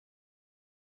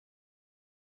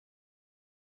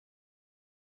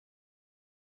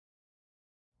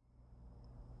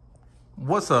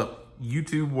What's up,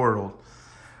 YouTube world?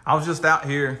 I was just out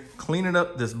here cleaning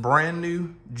up this brand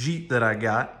new Jeep that I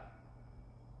got,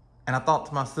 and I thought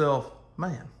to myself,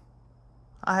 man,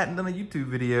 I hadn't done a YouTube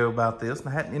video about this, and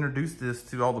I hadn't introduced this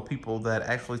to all the people that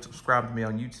actually subscribe to me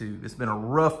on YouTube. It's been a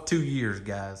rough 2 years,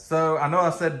 guys. So I know I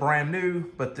said brand new,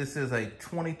 but this is a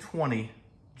 2020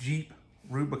 Jeep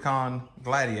Rubicon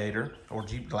Gladiator, or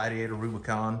Jeep Gladiator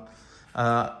Rubicon.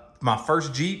 My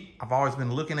first Jeep. I've always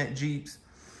been looking at Jeeps.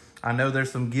 I know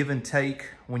there's some give and take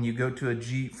when you go to a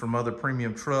Jeep from other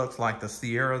premium trucks like the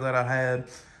Sierra that I had,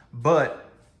 but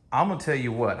I'm gonna tell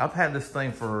you what, I've had this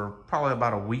thing for probably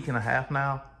about a week and a half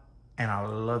now, and I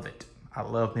love it. I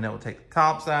love being able to take the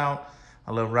tops out.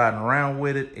 I love riding around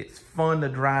with it. It's fun to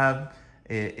drive.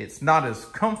 It's not as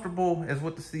comfortable as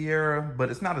with the Sierra, but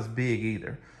it's not as big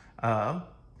either.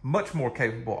 Much more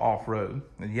capable off-road.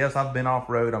 And yes, I've been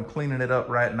off-road. I'm cleaning it up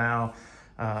right now.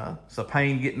 It's a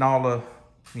pain getting all the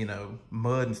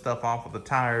mud and stuff off of the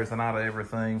tires and out of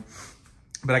everything.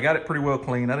 But I got it pretty well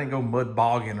clean. I didn't go mud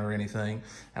bogging or anything,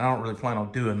 and I don't really plan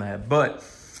on doing that. But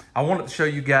I wanted to show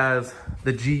you guys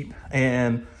the Jeep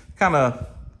and kind of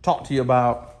talk to you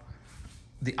about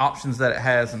the options that it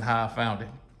has and how I found it.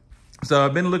 So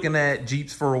I've been looking at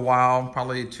Jeeps for a while,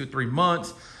 probably 2 or 3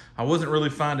 months. I wasn't really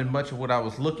finding much of what I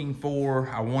was looking for.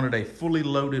 I wanted a fully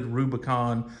loaded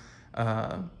Rubicon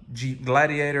Jeep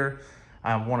Gladiator.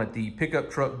 I wanted the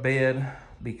pickup truck bed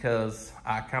because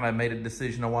I kind of made a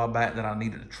decision a while back that I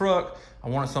needed a truck. I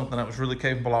wanted something that was really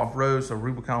capable off-road, so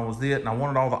Rubicon was it. And I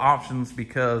wanted all the options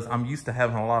because I'm used to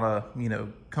having a lot of,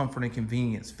 comfort and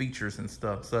convenience features and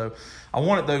stuff. So I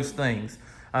wanted those things.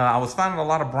 I was finding a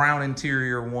lot of brown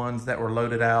interior ones that were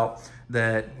loaded out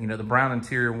that, the brown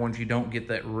interior ones, you don't get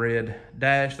that red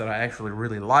dash that I actually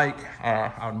really like.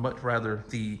 I would much rather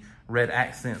the red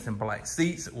accents and black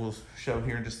seats that we'll show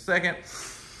here in just a second.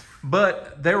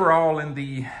 But they were all in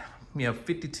the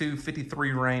 52,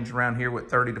 53 range around here with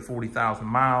 30 to 40,000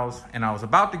 miles. And I was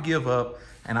about to give up,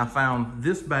 and I found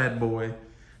this bad boy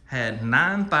had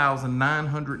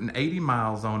 9,980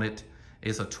 miles on it.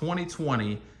 It's a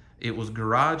 2020. It was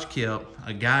garage kept.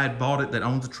 A guy had bought it that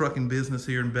owns a trucking business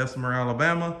here in Bessemer,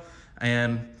 Alabama,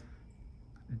 and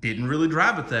didn't really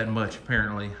drive it that much,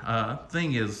 apparently.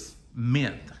 Thing is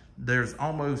mint. There's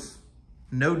almost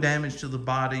no damage to the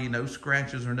body, no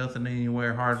scratches or nothing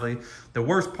anywhere, hardly. The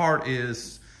worst part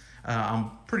is,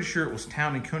 I'm pretty sure it was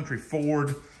Town and Country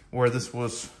Ford where this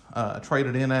was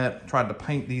traded in at, tried to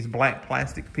paint these black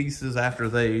plastic pieces after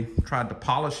they tried to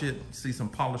polish it. See some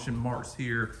polishing marks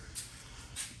here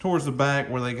towards the back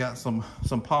where they got some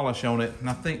polish on it. And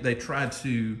I think they tried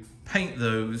to paint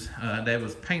those. There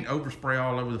was paint overspray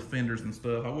all over the fenders and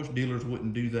stuff. I wish dealers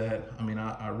wouldn't do that. I mean,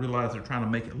 I realize they're trying to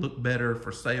make it look better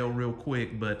for sale real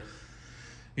quick, but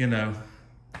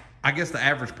I guess the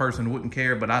average person wouldn't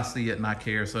care, but I see it and I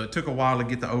care. So it took a while to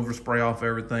get the overspray off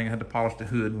everything. I had to polish the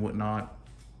hood and whatnot.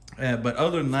 But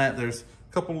other than that, there's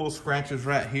a couple little scratches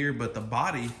right here, but the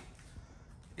body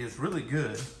is really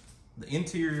good. The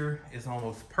interior is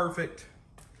almost perfect.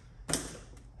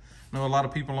 I know a lot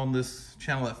of people on this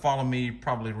channel that follow me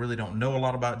probably really don't know a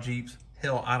lot about Jeeps.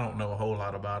 Hell, I don't know a whole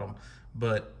lot about them.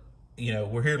 But,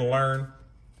 we're here to learn,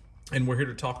 and we're here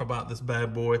to talk about this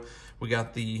bad boy. We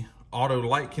got the auto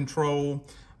light control.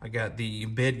 I got the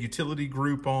bed utility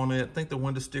group on it. I think the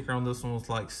window sticker on this one was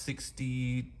like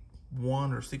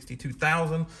 61 or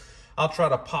 62,000. I'll try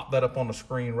to pop that up on the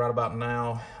screen right about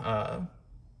now.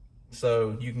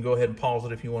 So you can go ahead and pause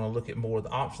it if you want to look at more of the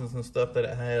options and stuff that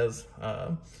it has.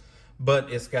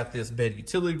 But it's got this bed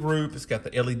utility group. It's got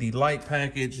the LED light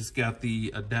package. It's got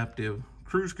the adaptive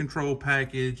cruise control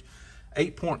package,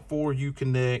 8.4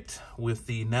 Uconnect with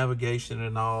the navigation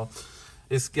and all.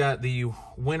 It's got the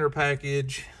winter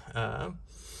package.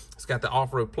 It's got the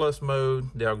off-road plus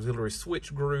mode, the auxiliary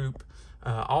switch group,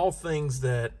 all things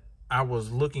that I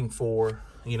was looking for,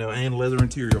 and leather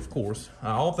interior, of course.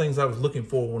 All things I was looking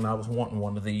for when I was wanting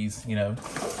one of these,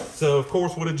 So, of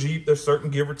course, with a Jeep, there's certain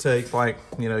give or takes. Like,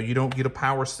 you don't get a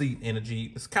power seat in a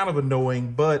Jeep. It's kind of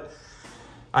annoying, but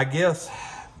I guess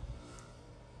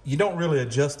you don't really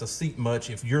adjust a seat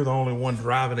much if you're the only one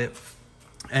driving it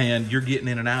and you're getting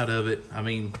in and out of it. I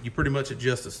mean, you pretty much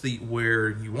adjust the seat where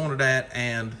you want it at,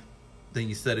 and then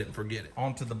you set it and forget it.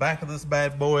 Onto the back of this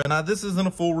bad boy. Now, this isn't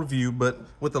a full review, but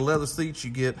with the leather seats,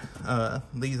 you get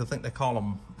these, I think they call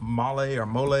them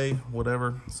mole,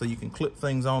 whatever. So you can clip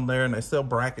things on there, and they sell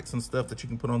brackets and stuff that you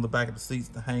can put on the back of the seats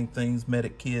to hang things,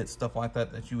 medic kits, stuff like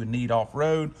that that you would need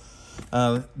off-road.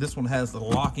 This one has the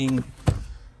locking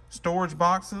storage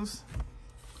boxes.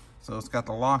 So it's got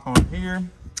the lock on here.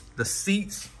 The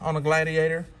seats on a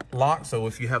Gladiator lock. So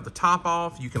if you have the top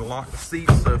off, you can lock the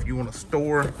seats. So if you want to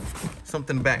store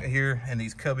something back here in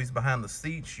these cubbies behind the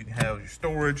seats, you can have your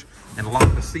storage and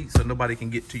lock the seats so nobody can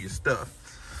get to your stuff.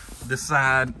 This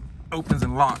side opens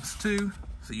and locks too,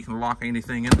 so you can lock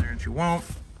anything in there that you want.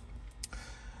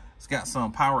 It's got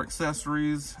some power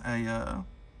accessories, a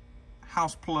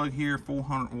house plug here,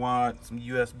 400 watts, some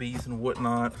USBs and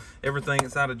whatnot. Everything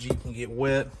inside a Jeep can get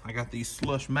wet. I got these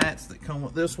slush mats that come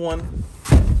with this one.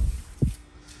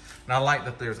 And I like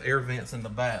that there's air vents in the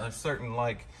back. There's certain,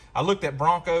 like, I looked at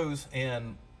Broncos,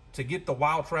 and to get the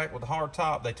Wild Track with the hard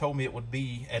top, they told me it would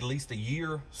be at least a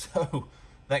year. So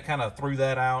that kind of threw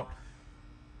that out.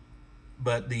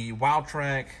 But the Wild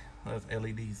Track, there's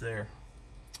LEDs there.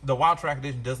 The Wild Track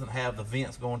Edition doesn't have the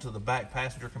vents going to the back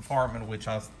passenger compartment, which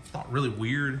I thought really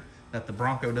weird that the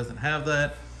Bronco doesn't have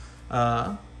that.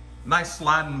 Nice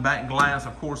sliding back glass.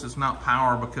 Of course, it's not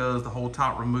power because the whole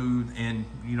top removed, and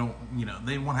you don't,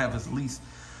 they want to have as least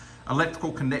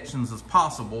electrical connections as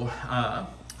possible. I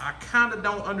kind of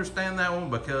don't understand that one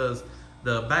because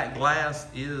the back glass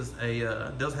is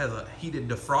does have a heated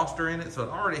defroster in it, so it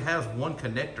already has one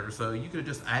connector. So you could have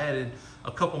just added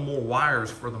a couple more wires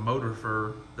for the motor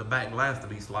for the back glass to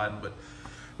be sliding, but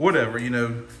whatever,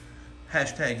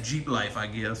 hashtag Jeep life, I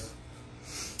guess.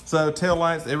 So tail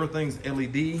lights, everything's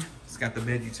LED. It's got the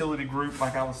bed utility group,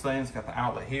 like I was saying. It's got the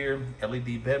outlet here,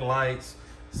 LED bed lights.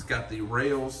 It's got the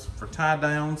rails for tie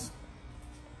downs.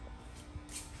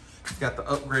 It's got the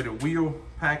upgraded wheel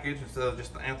package instead of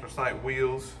just the anthracite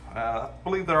wheels. I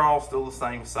believe they're all still the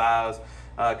same size.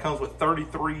 It comes with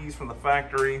 33s from the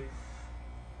factory.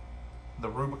 The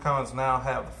Rubicons now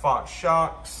have the Fox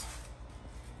shocks.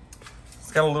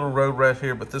 It's got a little road rash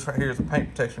here, but this right here is a paint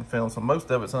protection film, so most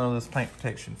of it's under this paint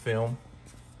protection film.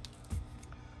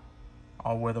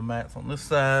 All weather mats on this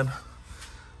side.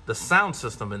 The sound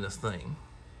system in this thing,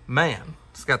 man,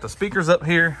 it's got the speakers up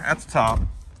here at the top.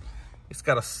 It's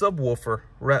got a subwoofer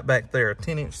right back there, a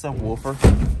 10-inch subwoofer.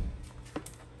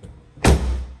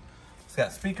 It's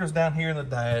got speakers down here in the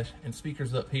dash and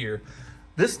speakers up here.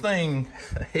 This thing,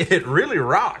 it really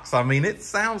rocks. I mean, it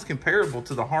sounds comparable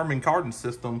to the Harman Kardon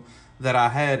system that I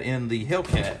had in the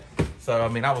Hellcat. So, I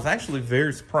mean, I was actually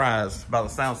very surprised by the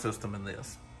sound system in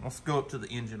this. Let's go up to the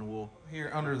engine wheel. Here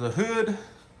under the hood,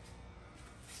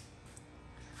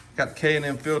 got the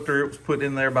K&M filter. It was put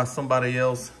in there by somebody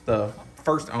else, the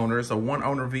first owner. It's a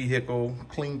one-owner vehicle,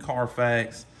 clean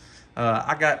Carfax.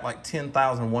 I got like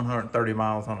 10,130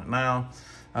 miles on it now.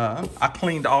 I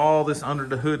cleaned all this under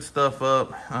the hood stuff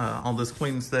up on this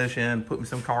cleaning session, put me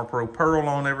some CarPro Pearl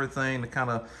on everything to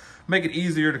kind of make it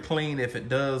easier to clean if it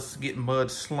does get mud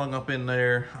slung up in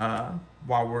there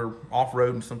while we're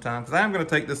off-roading sometimes. Because I am going to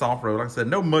take this off-road. Like I said,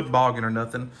 no mud bogging or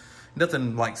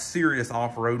nothing like serious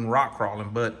off-roading, rock crawling.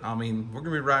 But, I mean, we're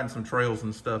going to be riding some trails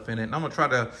and stuff in it. And I'm going to try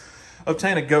to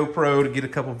obtain a GoPro to get a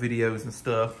couple videos and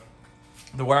stuff,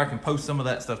 the way I can post some of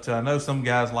that stuff too. I know some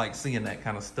guys like seeing that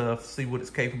kind of stuff, see what it's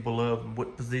capable of and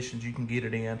what positions you can get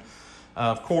it in.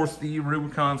 Of course, the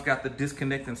Rubicon's got the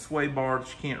disconnect and sway bar that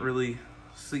you can't really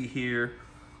see here.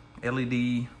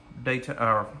 LED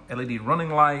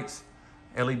running lights,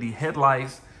 LED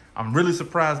headlights. I'm really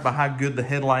surprised by how good the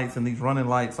headlights and these running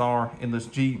lights are in this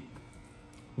Jeep.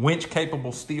 Winch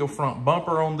capable steel front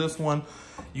bumper on this one.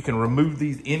 You can remove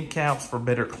these end caps for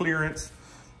better clearance.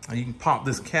 You can pop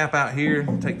this cap out here,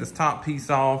 take this top piece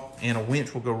off, and a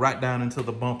winch will go right down into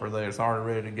the bumper there. It's already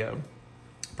ready to go.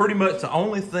 Pretty much the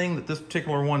only thing that this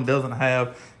particular one doesn't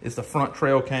have is the front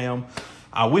trail cam.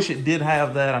 I wish it did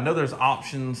have that. I know there's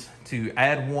options to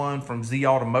add one from Z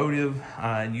Automotive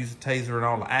and use a taser and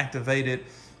all to activate it,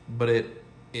 but it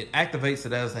activates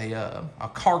it as a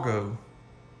cargo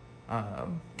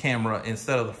camera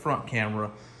instead of the front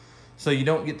camera. So you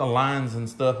don't get the lines and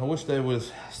stuff. I wish there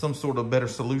was some sort of better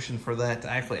solution for that, to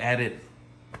actually add it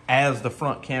as the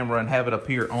front camera and have it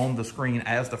appear on the screen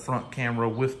as the front camera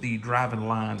with the driving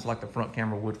lines like the front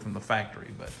camera would from the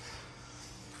factory. But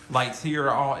lights here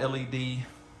are all LED.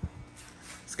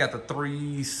 It's got the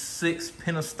 3.6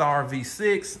 Pentastar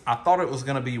V6. I thought it was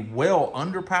gonna be well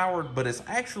underpowered, but it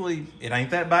ain't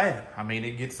that bad. I mean,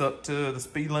 it gets up to the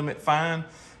speed limit fine.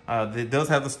 It does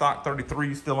have the stock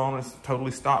 33 still on it. It's a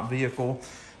totally stock vehicle.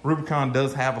 Rubicon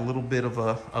does have a little bit of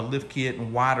a lift kit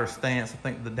and wider stance. I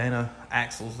think the Dana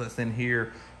axles that's in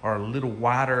here are a little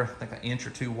wider, I think an inch or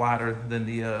two wider than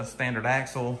the standard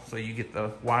axle. So you get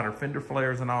the wider fender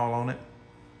flares and all on it.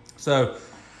 So,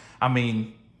 I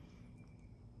mean,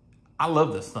 I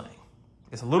love this thing.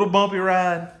 It's a little bumpy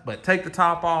ride, but take the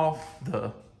top off,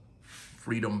 the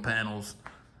Freedom panels,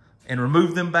 and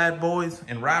remove them bad boys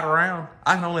and ride around.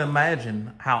 I can only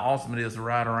imagine how awesome it is to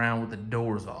ride around with the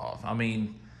doors off. I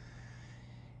mean,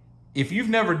 if you've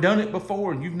never done it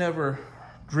before and you've never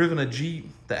driven a Jeep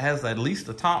that has at least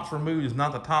the tops removed, is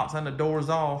not the tops and the doors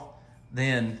off,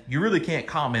 then you really can't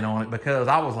comment on it, because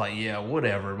I was like, yeah,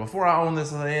 whatever. Before I own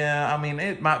this, yeah, I mean,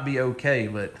 it might be okay,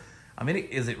 but I mean,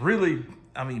 is it really?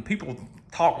 I mean, people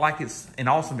talk like it's an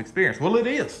awesome experience. Well, it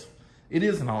is. It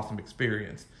is an awesome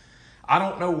experience. I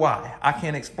don't know why. I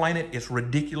can't explain it. It's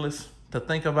ridiculous to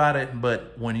think about it,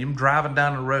 but when you're driving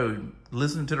down the road,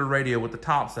 listening to the radio with the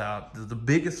tops out, the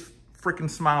biggest freaking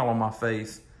smile on my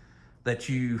face that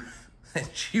you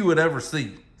would ever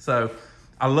see. So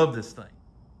I love this thing.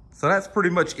 So that's pretty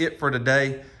much it for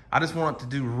today. I just wanted to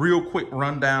do a real quick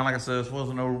rundown. Like I said, this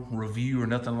wasn't no review or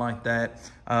nothing like that.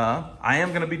 I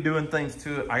am gonna be doing things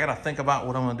to it. I gotta think about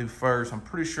what I'm gonna do first. I'm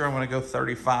pretty sure I'm gonna go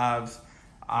 35s.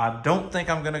 I don't think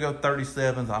I'm gonna go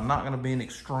 37s. I'm not gonna be an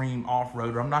extreme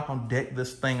off-roader. I'm not gonna deck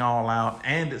this thing all out,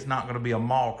 and it's not gonna be a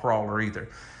mall crawler either.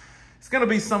 It's gonna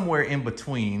be somewhere in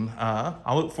between.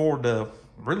 I look forward to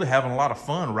really having a lot of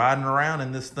fun riding around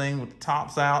in this thing with the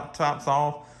tops out, tops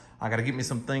off. I got to get me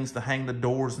some things to hang the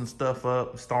doors and stuff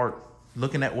up, start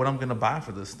looking at what I'm going to buy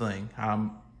for this thing.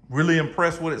 I'm really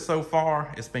impressed with it so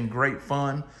far. It's been great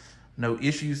fun. No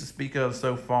issues to speak of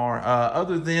so far.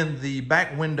 Other than the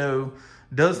back window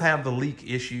does have the leak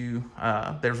issue.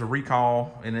 There's a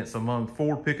recall, and it's among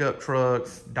Ford pickup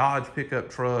trucks, Dodge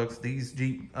pickup trucks, these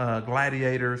Jeep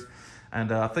Gladiators,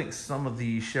 and I think some of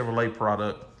the Chevrolet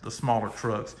product, the smaller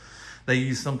trucks. They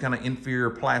use some kind of inferior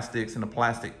plastics, and the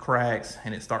plastic cracks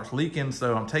and it starts leaking.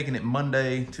 So I'm taking it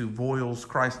Monday to Voiles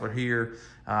Chrysler here.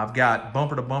 I've got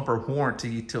bumper to bumper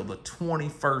warranty till the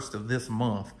 21st of this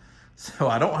month. So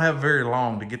I don't have very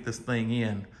long to get this thing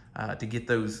in to get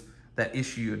that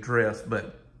issue addressed.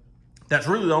 But that's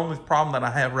really the only problem that I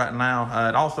have right now.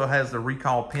 It also has the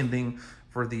recall pending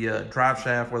for the drive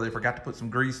shaft, where they forgot to put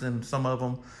some grease in some of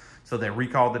them. So they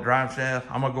recalled the drive shaft.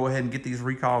 I'm gonna go ahead and get these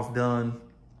recalls done.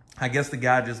 I guess the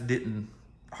guy just didn't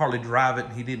hardly drive it.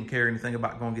 He didn't care anything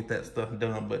about going to get that stuff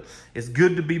done. But it's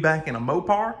good to be back in a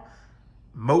Mopar,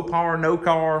 no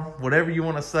car, whatever you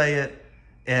want to say it.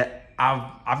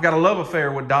 I've got a love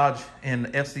affair with Dodge and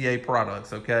FCA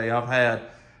products, okay? I've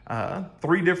had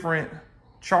 3 different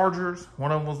Chargers.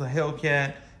 One of them was a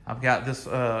Hellcat. I've got this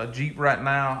Jeep right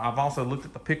now. I've also looked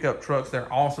at the pickup trucks.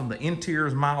 They're awesome. The interior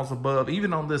is miles above.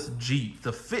 Even on this Jeep,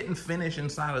 the fit and finish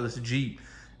inside of this Jeep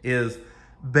is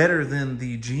better than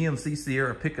the GMC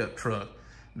Sierra pickup truck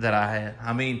that I had.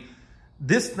 I mean,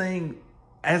 this thing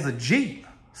as a Jeep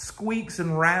squeaks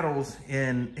and rattles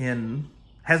and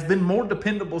has been more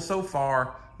dependable so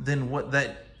far than what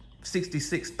that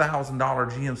 $66,000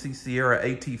 GMC Sierra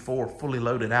AT4 fully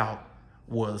loaded out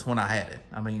was when I had it.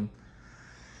 I mean,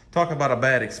 talk about a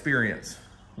bad experience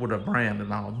with a brand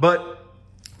and all. But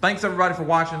thanks everybody for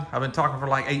watching. I've been talking for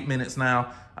like 8 minutes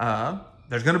now.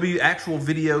 There's going to be actual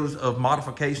videos of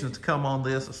modifications to come on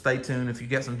this, so stay tuned. If you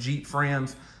got some Jeep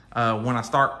friends, when I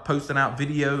start posting out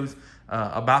videos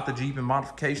about the Jeep and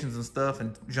modifications and stuff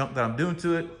and junk that I'm doing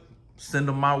to it, send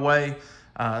them my way.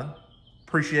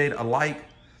 Appreciate a like.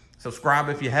 Subscribe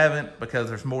if you haven't, because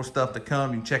there's more stuff to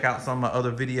come. You can check out some of my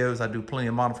other videos. I do plenty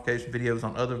of modification videos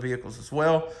on other vehicles as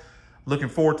well. Looking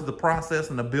forward to the process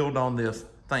and the build on this.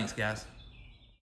 Thanks, guys.